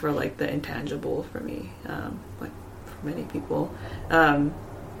something for, like, the intangible for me, like for many people.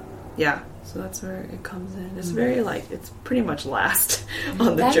 So that's where it comes in. It's very, like, it's pretty much last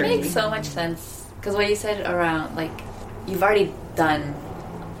on the journey. That makes so much sense, because what you said around, like, you've already done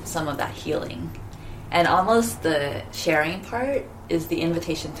some of that healing, and almost the sharing part is the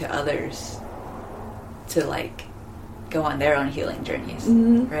invitation to others to, like, go on their own healing journeys,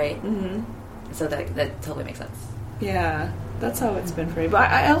 right? So that totally makes sense. Yeah, that's how it's been for me.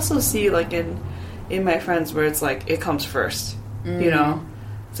 But I also see, like, in my friends where it's like, it comes first,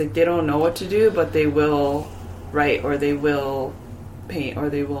 It's like they don't know what to do, but they will write, or they will paint, or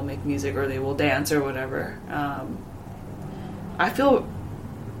they will make music, or they will dance, or whatever. I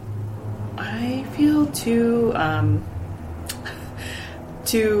feel too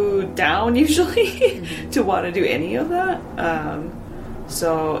down usually to want to do any of that.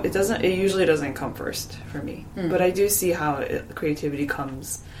 So it usually doesn't come first for me. But I do see how creativity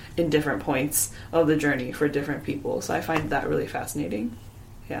comes in different points of the journey for different people. So I find that really fascinating.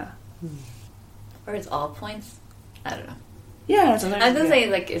 Yeah. Or it's all points. I don't know. Yeah. I was gonna say,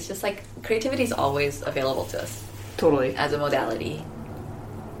 like, it's just like creativity is always available to us. Totally. As a modality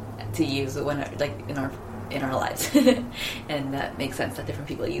to use when, like, in our lives, and that makes sense that different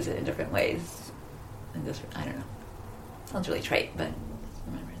people use it in different ways. And just, I don't know. Sounds really trite, but just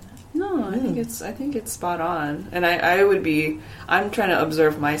remember that. No, I think it's spot on. And I'm trying to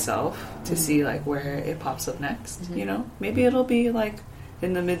observe myself to see, like, where it pops up next. Maybe it'll be, like,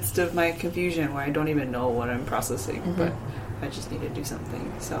 in the midst of my confusion where I don't even know what I'm processing, but I just need to do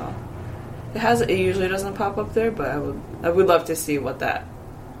something. So it usually doesn't pop up there, but I would love to see what the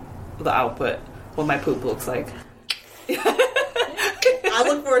output, what my poop looks like. I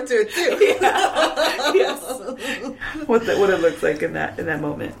look forward to it too. Yes. What it looks like in that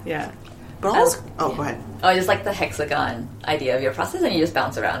moment. Yeah. But also, go ahead. Oh, just like the hexagon idea of your process, and you just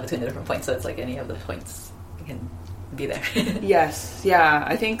bounce around between the different points, so it's like any of the points can be there. Yes. Yeah.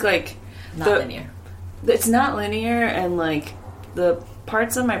 I think, like, not linear. it's not linear, and like the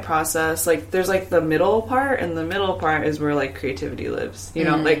parts of my process, like there's like the middle part, and the middle part is where like creativity lives, you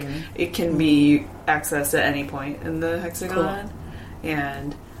know, like it can be accessed at any point in the hexagon. Cool.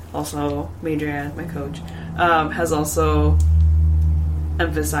 And also Madrian, my coach, has also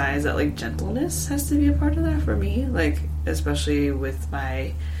emphasized that like gentleness has to be a part of that for me, like especially with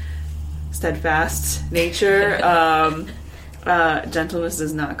my steadfast nature. Gentleness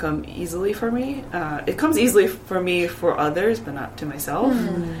does not come easily for me. It comes easily for me for others, but not to myself.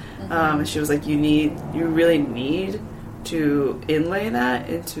 And she was like, you really need to inlay that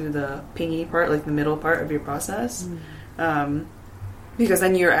into the pingy part, like the middle part of your process. Because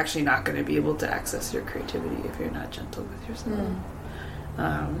then you're actually not going to be able to access your creativity if you're not gentle with yourself. So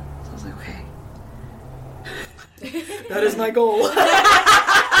I was like, okay. That is my goal.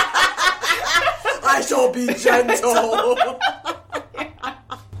 I shall be gentle. I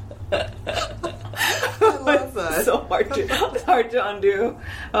love that. It's so hard to undo.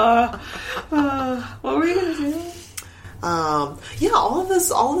 What were you going to say? All of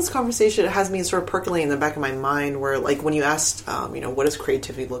this conversation has me sort of percolating in the back of my mind, where like when you asked, what does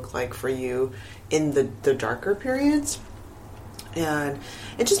creativity look like for you in the darker periods? And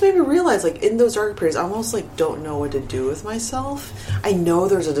it just made me realize, like, in those darker periods, I almost, like, don't know what to do with myself. I know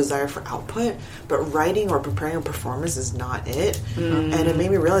there's a desire for output, but writing or preparing a performance is not it. And it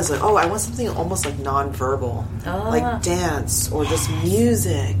made me realize, like, I want something almost, like, nonverbal. Like dance, or just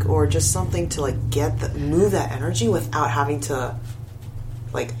music, or just something to, like, move that energy without having to,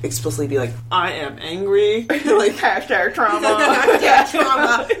 like, explicitly be like, I am angry. Like, hashtag trauma. Hashtag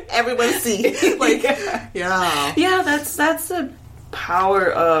trauma. Everyone see. Like, yeah. Yeah, that's the power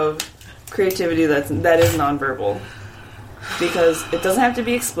of creativity that is nonverbal, because it doesn't have to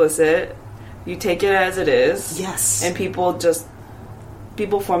be explicit. You take it as it is. Yes. And people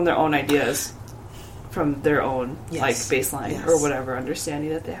form their own ideas from their own like baseline or whatever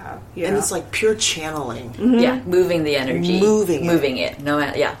understanding that they have. Yeah. And it's like pure channeling. Yeah, moving the energy. Moving it. No,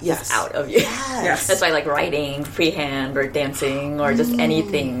 just out of you. Yes. That's why like writing freehand or dancing or just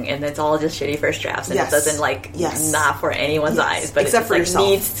anything, and it's all just shitty first drafts, and it doesn't like not for anyone's eyes, but except it just, like,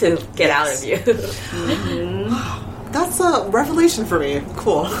 needs to get out of you. That's a revelation for me.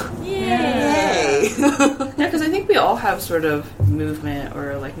 Cool. Yay. Yeah, because I think we all have sort of movement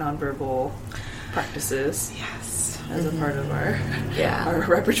or like nonverbal practices. Yes. As a part of our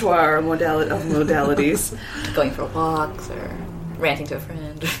repertoire of modalities. Going for walks or ranting to a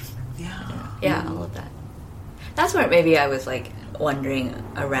friend. Yeah, all of that. That's where maybe I was like wondering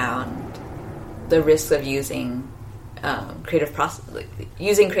around the risks of using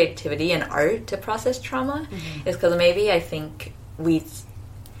using creativity and art to process trauma, is because maybe I think in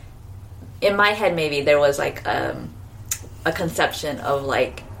my head maybe there was like a conception of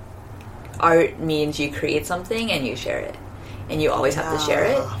like art means you create something and you share it, and you always have to share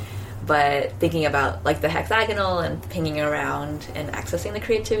it. But thinking about like the hexagonal and pinging around and accessing the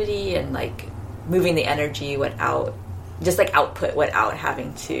creativity and like moving the energy without just like output without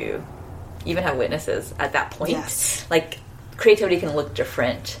having to even have witnesses at that point. Like creativity can look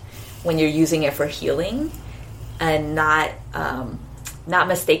different when you're using it for healing and not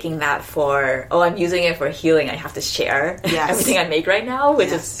mistaking that for, I'm using it for healing, I have to share everything I make right now,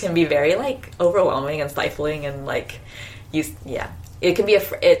 which can be very like overwhelming and stifling, and like it can be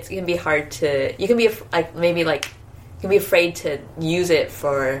hard to, you can be afraid to use it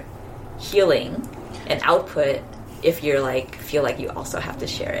for healing and output if you're like feel like you also have to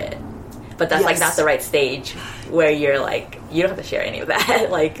share it. But that's like not the right stage where you're like, you don't have to share any of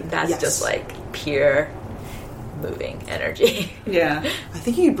that. Like that's just like pure moving energy. I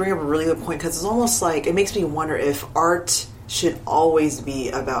think you bring up a really good point, because it's almost like it makes me wonder if art should always be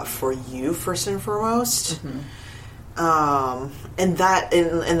about for you first and foremost. And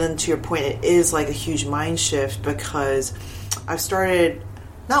then to your point, it is like a huge mind shift, because I've started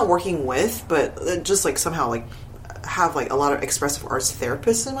not working with, but just like somehow like have like a lot of expressive arts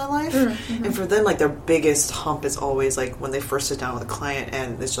therapists in my life, and for them like their biggest hump is always like when they first sit down with a client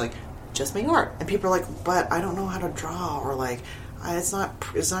and it's like, just make art, and people are like, but I don't know how to draw, or like it's not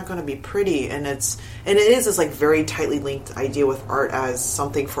going to be pretty, and it is this like very tightly linked idea with art as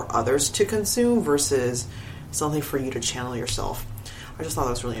something for others to consume versus something for you to channel yourself. I just thought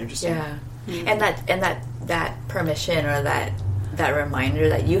that was really interesting. And that permission, or that reminder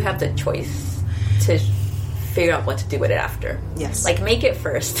that you have the choice to figure out what to do with it after. Like make it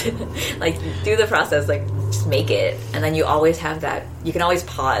first. Like do the process, like just make it, and then you always have that, you can always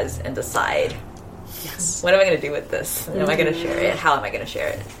pause and decide, what am I going to do with this? Am I going to share it? How am I going to share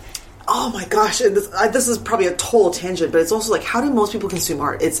it? oh my gosh, and this is probably a total tangent, but it's also like, how do most people consume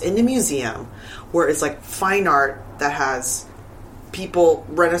art? It's in the museum, where it's like fine art that has people,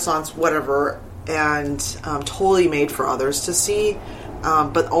 Renaissance, whatever, and totally made for others to see,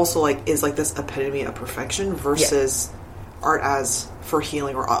 but also like is like this epitome of perfection versus art as for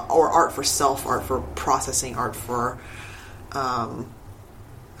healing, or art for self, art for processing, art for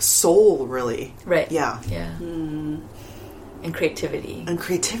soul, really. Right. Yeah. Yeah. And creativity.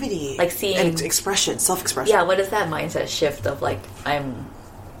 Like seeing... And expression, self-expression. Yeah, what is that mindset shift of like, I'm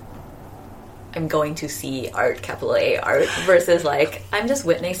going to see art, capital A art, versus like, I'm just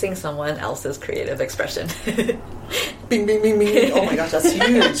witnessing someone else's creative expression. Bing, bing, bing, bing. Oh my gosh, that's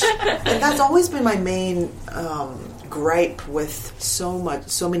huge. And that's always been my main gripe with so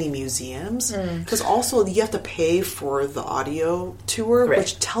many museums, because also you have to pay for the audio tour,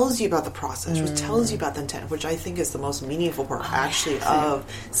 which tells you about the process, which tells you about the intent, which I think is the most meaningful part of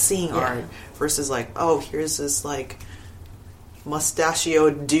seeing art, versus like, oh, here's this like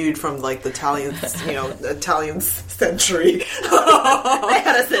mustachioed dude from like the Italian century. They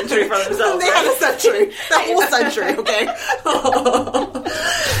had a century for themselves. They had a century, the whole century. Okay.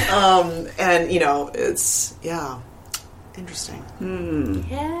 And it's interesting.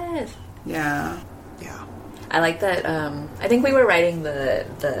 Yes. Yeah. I like that. I think we were writing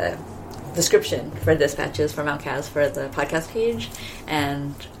the description for Dispatches from Outcast for the podcast page,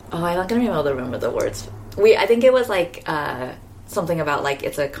 and I'm not gonna be able to remember the words. I think it was like something about like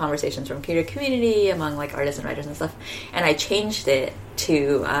it's a conversations from creator community among like artists and writers and stuff, and I changed it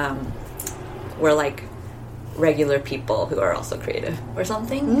to we're like regular people who are also creative or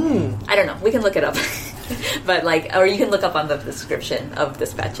something. I don't know, we can look it up. But like, or you can look up on the description of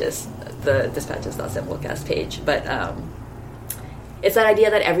Dispatches, the Dispatches.Simplecast page, but it's that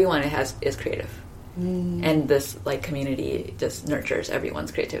idea that everyone is creative, and this like community just nurtures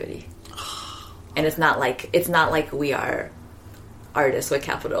everyone's creativity. And it's not like we are artists with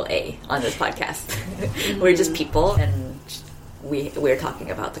capital A on this podcast. We're just people, and we're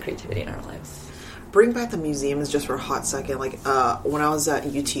talking about the creativity in our lives. Bring back the museums just for a hot second. Like when I was at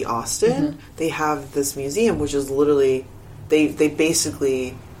UT Austin, they have this museum which is literally they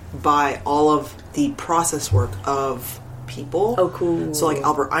basically buy all of the process work of people. Oh, cool. So like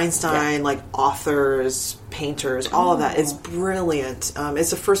Albert Einstein, like authors, painters, all of that. It's brilliant.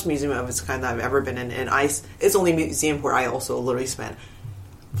 It's the first museum of its kind that I've ever been in, and it's the only museum where I also literally spent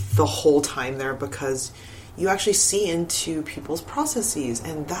the whole time there, because you actually see into people's processes,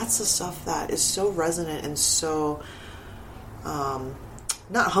 and that's the stuff that is so resonant and so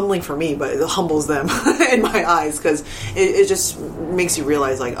not humbling for me, but it humbles them in my eyes, because it just makes you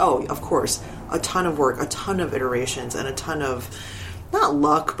realize like, oh, of course, a ton of work, a ton of iterations, and a ton of not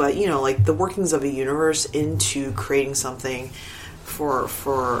luck, but like the workings of a universe into creating something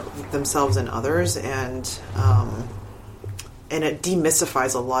for themselves and others, and it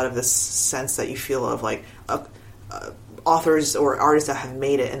demystifies a lot of this sense that you feel of like authors or artists that have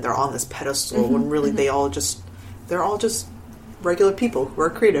made it and they're on this pedestal, when really they're all just regular people who are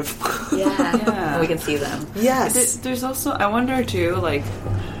creative. Yeah. We can see them. Yes. There's also, I wonder too, like,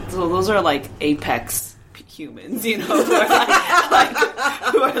 so those are like apex humans, who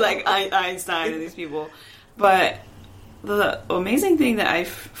are like Einstein and these people. But the amazing thing that I've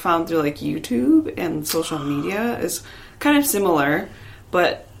found through like YouTube and social media is kind of similar,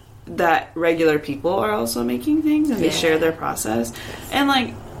 but that regular people are also making things, and they share their process. And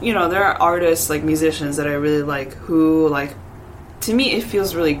like, there are artists, like musicians that I really like, who like, to me it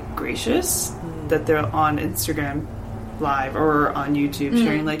feels really gracious that they're on Instagram Live or on YouTube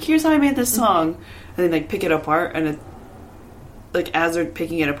sharing like, here's how I made this song, and then like pick it apart, and it, like as they're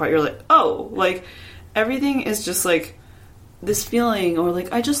picking it apart, you're like, oh, like everything is just like this feeling, or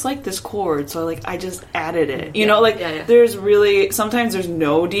like, I just like this chord, so like I just added it, there's really, sometimes there's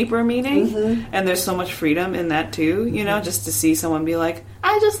no deeper meaning, and there's so much freedom in that too, just to see someone be like,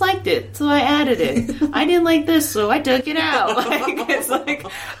 I just liked it, so I added it. I didn't like this, so I took it out. Like, it's like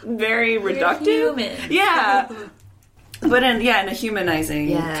very reductive. Human. Yeah. But in a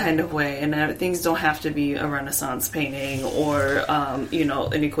humanizing kind of way, and things don't have to be a Renaissance painting or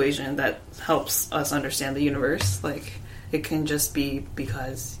an equation that helps us understand the universe. Like, it can just be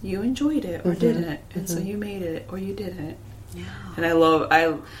because you enjoyed it or didn't, and so you made it or you didn't. Yeah.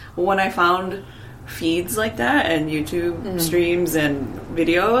 And when I found feeds like that and YouTube streams and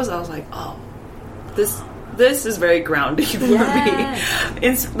videos, I was like, oh, this is very grounding for me.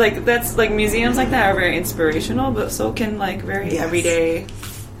 It's like, that's like, museums like that are very inspirational, but so can like very everyday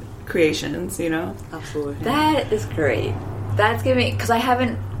creations, Absolutely. That is great. That's giving, because I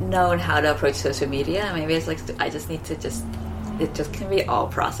haven't known how to approach social media. Maybe it's like, I just need to just it just can be all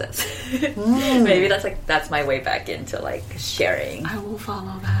process. Maybe that's my way back into like sharing. I will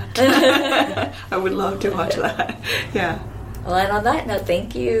follow that. I would love to watch that. Yeah. Well, and on that note,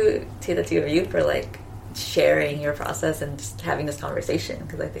 thank you to the two of you for like sharing your process and just having this conversation,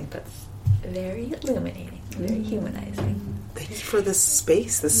 because I think that's very illuminating, very humanizing. Thank you for this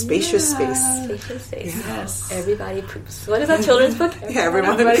space, this spacious space. Spacious space. Yes. Everybody poops. What is that children's book? Yeah,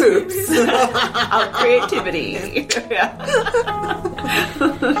 everyone poops. Our creativity. Yeah.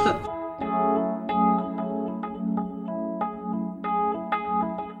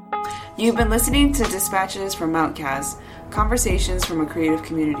 You've been listening to Dispatches from Mount Kaz, conversations from a creative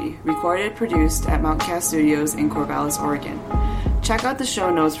community, recorded, produced at Mount Kaz Studios in Corvallis, Oregon. Check out the show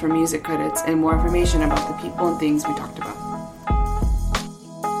notes for music credits and more information about the people and things we talked about.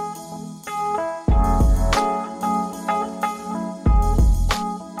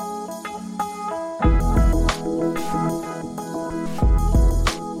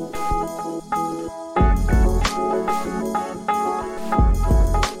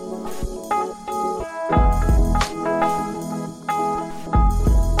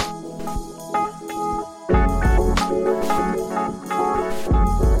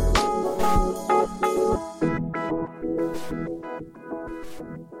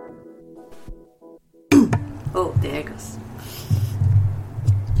 Oh, there it goes.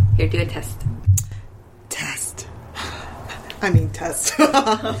 Here, do a test. Test. I mean, test.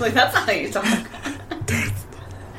 Like, that's not how you talk.